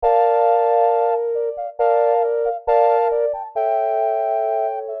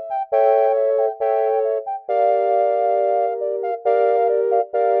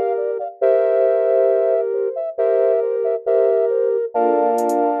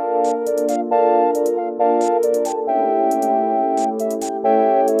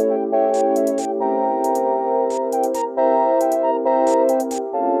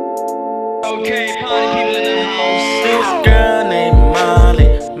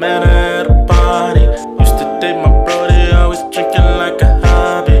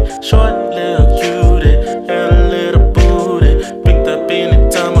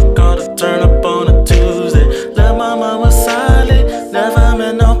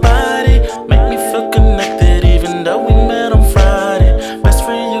body, make me feel connected even though we met on Friday. Best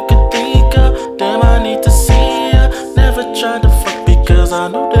friend you could think of, damn I need to see ya. Never tried to fuck because I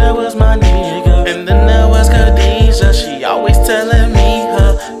knew that was my nigga. And then there was Khadijah, she always telling me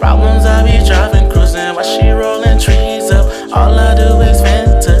her problems. I be driving, cruising while she rolling trees up. All I do is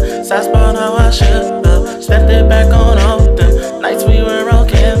vent her, size about how I should have. Stepped it back on all the nights we were on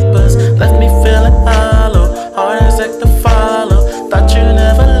campus. Left me feeling hollow, hard as heck to follow. Thought you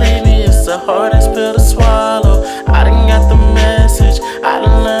never leave me, it's the hardest pill to swallow. I done got the message, I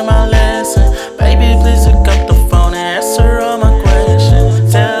done learned my lesson. Baby, please pick up the phone and answer all my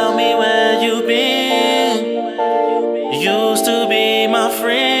questions. Tell me where you been. You used to be my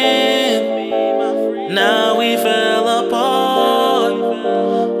friend, now we fell apart,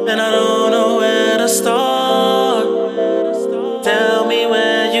 and I don't know where to start. Tell me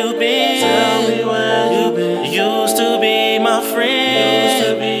where you been. Tell me where you been. You used to be my friend. Used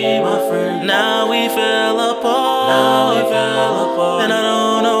to be my friend. Now we fell apart. Now we fell apart. And I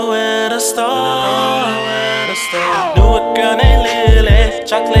don't know where to start. Knew a girl named Lily,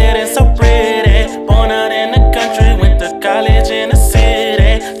 chocolate and so pretty. Born out in the country, went to college in the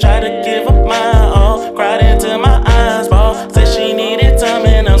city. Tried to give up my all, cried into my eyes ball. Said she needed time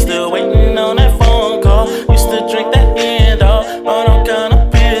and I'm still waiting on that phone call. Used to drink that end off, but I'm kinda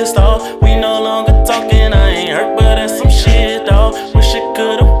pissed off. We no longer talking, I ain't hurt, but that's some shit, dawg. Wish it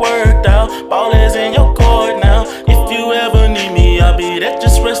could've worked out. Ball is in your court now. If you ever need me, I'll be there,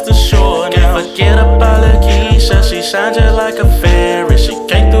 just rest assured now. Can't forget about Lakeisha, she shines just like a fairy. She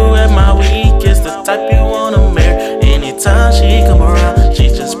came through at my weakest, the type you wanna marry. Anytime she come around, she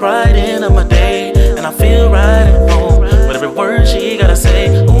just brighten up my day, and I feel right at home with every word she gotta say.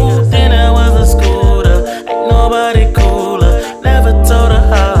 Ooh, then I was a scooter, ain't nobody cooler. Never told her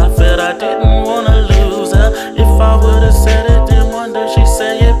how I felt, I didn't wanna lose her. If I would've said it, then one day she'd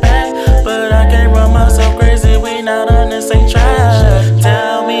say it back. But I can't run myself crazy, we not on the same track.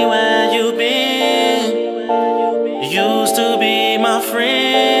 Tell me where you been. You used to be my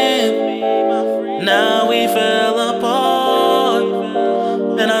friend, now we fell apart,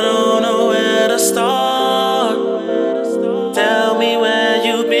 and I don't know where to start. Tell me where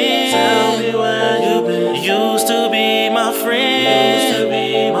you been. Tell me where you been. You used to be my friend. Used to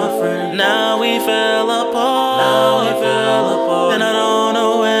be my friend. Now we fell apart. Now we fell apart. And I don't